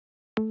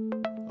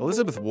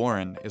Elizabeth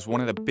Warren is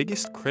one of the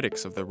biggest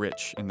critics of the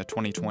rich in the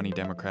 2020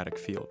 Democratic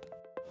field.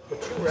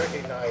 But you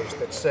recognize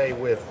that, say,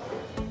 with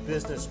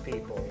business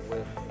people,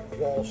 with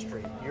Wall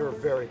Street, you're a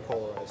very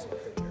polarizing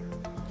figure.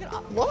 You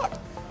know, look,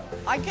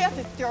 I get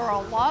that there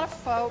are a lot of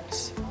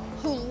folks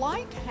who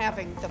like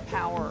having the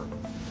power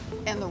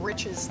and the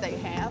riches they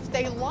have.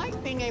 They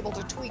like being able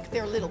to tweak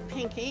their little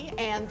pinky,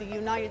 and the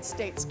United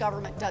States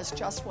government does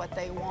just what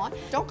they want.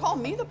 Don't call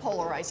me the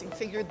polarizing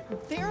figure.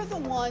 They're the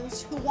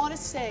ones who want to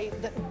say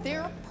that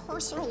their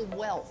personal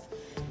wealth,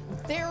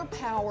 their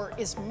power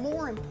is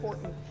more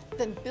important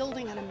than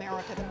building an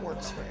America that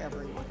works for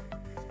everyone.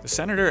 The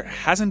senator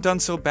hasn't done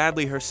so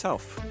badly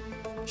herself.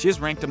 She is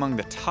ranked among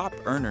the top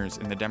earners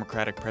in the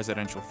Democratic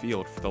presidential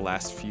field for the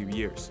last few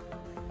years.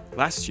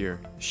 Last year,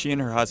 she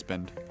and her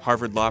husband,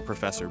 Harvard law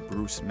professor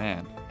Bruce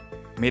Mann,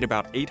 made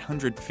about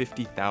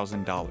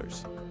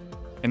 $850,000.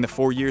 In the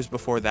 4 years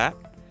before that,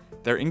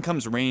 their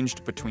incomes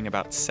ranged between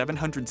about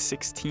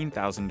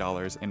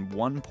 $716,000 and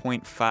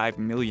 $1.5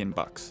 million.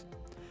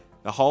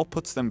 The haul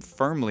puts them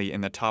firmly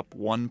in the top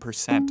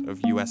 1% of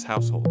U.S.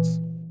 households.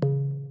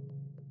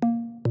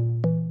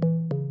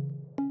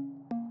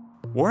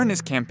 Warren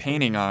is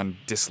campaigning on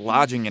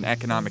dislodging an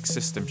economic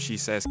system she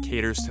says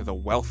caters to the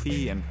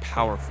wealthy and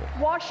powerful.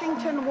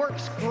 Washington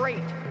works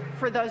great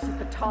for those at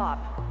the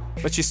top.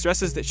 But she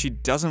stresses that she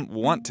doesn't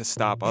want to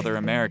stop other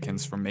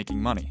Americans from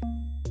making money.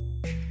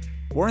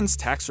 Warren's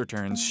tax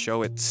returns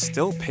show it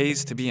still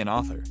pays to be an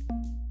author.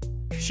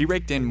 She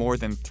raked in more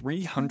than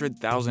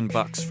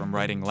 $300,000 from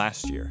writing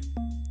last year.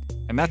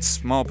 And that's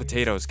small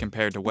potatoes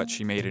compared to what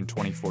she made in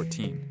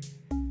 2014.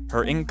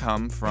 Her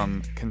income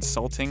from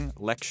consulting,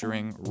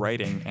 lecturing,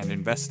 writing, and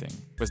investing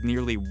was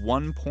nearly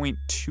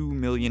 $1.2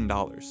 million.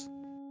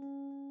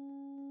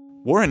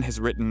 Warren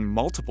has written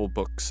multiple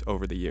books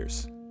over the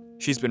years.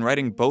 She's been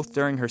writing both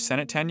during her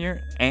Senate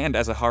tenure and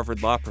as a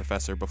Harvard law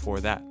professor before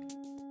that.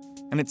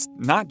 And it's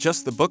not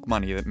just the book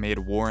money that made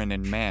Warren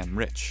and Mann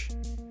rich.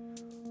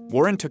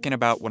 Warren took in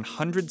about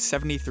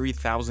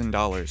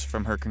 $173,000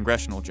 from her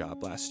congressional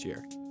job last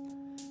year.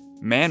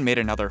 Mann made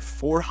another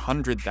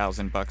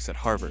 $400,000 at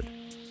Harvard,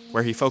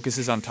 where he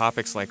focuses on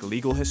topics like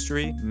legal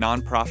history,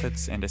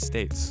 nonprofits, and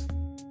estates.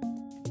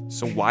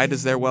 So why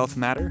does their wealth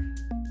matter?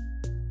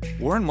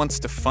 Warren wants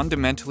to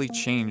fundamentally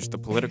change the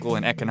political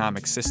and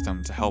economic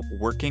system to help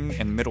working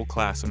and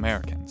middle-class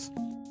Americans.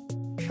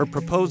 Her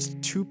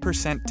proposed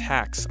 2%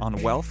 tax on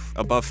wealth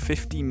above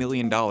 $50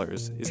 million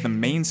is the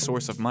main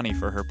source of money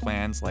for her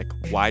plans like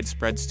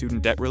widespread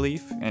student debt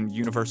relief and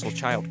universal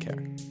childcare.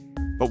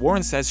 But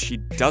Warren says she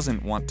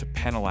doesn't want to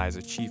penalize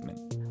achievement.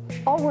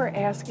 All we're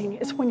asking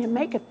is when you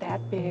make it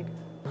that big,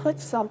 put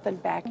something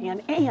back in,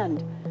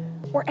 and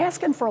we're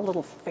asking for a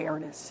little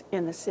fairness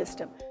in the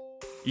system.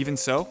 Even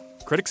so,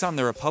 critics on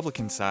the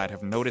Republican side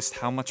have noticed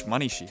how much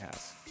money she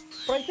has.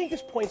 But I think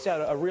this points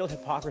out a real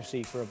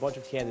hypocrisy for a bunch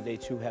of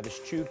candidates who have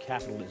eschewed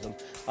capitalism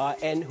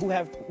and who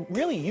have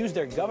really used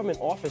their government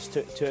office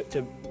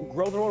to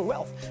grow their own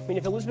wealth. I mean,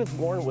 if Elizabeth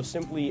Warren was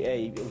simply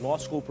a law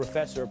school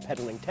professor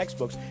peddling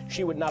textbooks,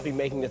 she would not be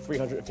making the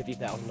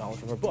 $350,000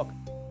 from her book.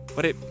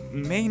 But it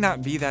may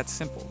not be that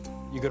simple.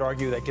 You could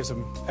argue that gives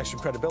them extra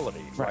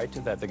credibility, right?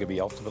 That they could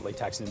be ultimately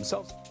taxing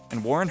themselves.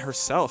 And Warren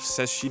herself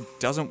says she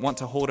doesn't want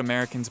to hold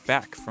Americans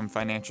back from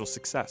financial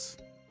success.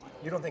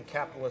 You don't think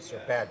capitalists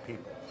are bad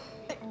people?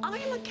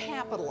 I'm a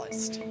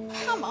capitalist.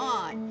 Come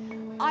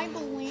on. I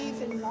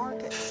believe in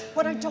markets.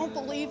 What I don't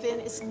believe in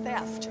is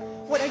theft.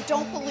 What I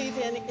don't believe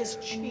in is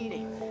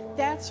cheating.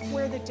 That's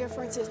where the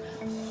difference is.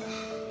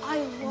 I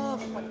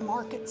love what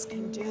markets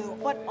can do,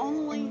 but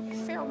only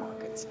fair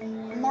markets.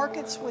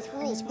 Markets with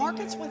rules.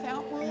 Markets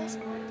without rules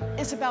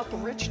is about the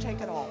rich take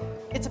it all.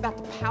 It's about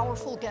the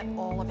powerful get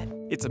all of it.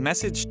 It's a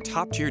message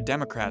top-tier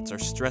Democrats are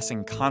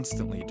stressing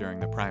constantly during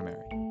the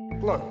primary.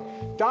 Look,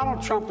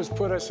 Donald Trump has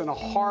put us in a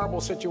horrible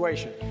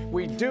situation.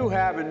 We do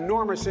have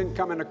enormous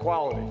income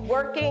inequality.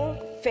 Working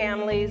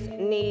families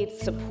need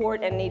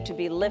support and need to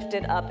be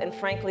lifted up. And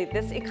frankly,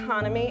 this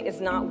economy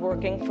is not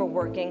working for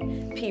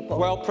working people.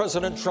 Well,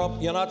 President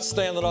Trump, you're not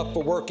standing up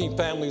for working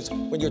families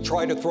when you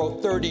try to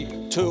throw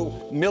 32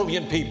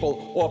 million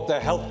people off the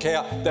health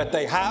care that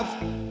they have,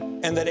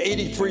 and that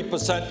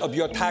 83% of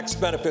your tax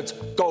benefits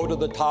go to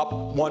the top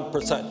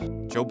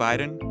 1%. Joe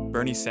Biden,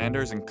 Bernie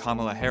Sanders, and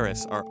Kamala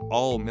Harris are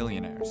all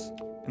millionaires,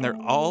 and they're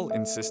all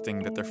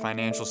insisting that their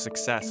financial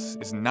success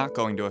is not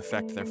going to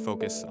affect their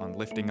focus on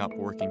lifting up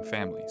working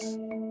families.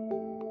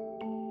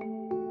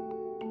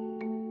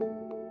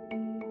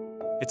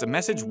 It's a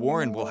message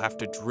Warren will have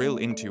to drill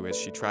into as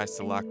she tries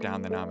to lock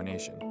down the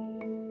nomination.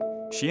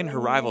 She and her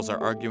rivals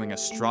are arguing a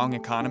strong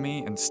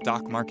economy and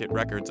stock market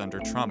records under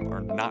Trump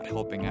are not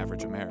helping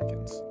average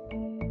Americans.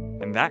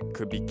 And that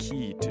could be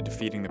key to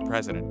defeating the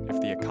president if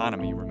the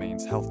economy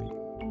remains healthy.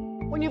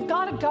 When you've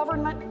got a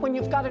government, when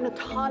you've got an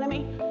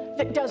economy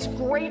that does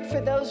great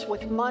for those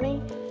with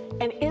money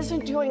and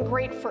isn't doing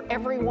great for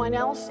everyone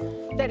else,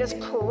 that is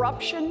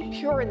corruption,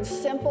 pure and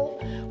simple.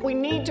 We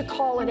need to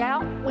call it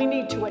out, we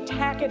need to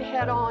attack it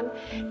head on,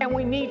 and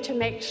we need to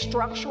make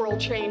structural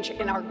change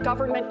in our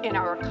government, in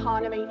our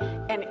economy,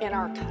 and in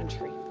our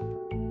country.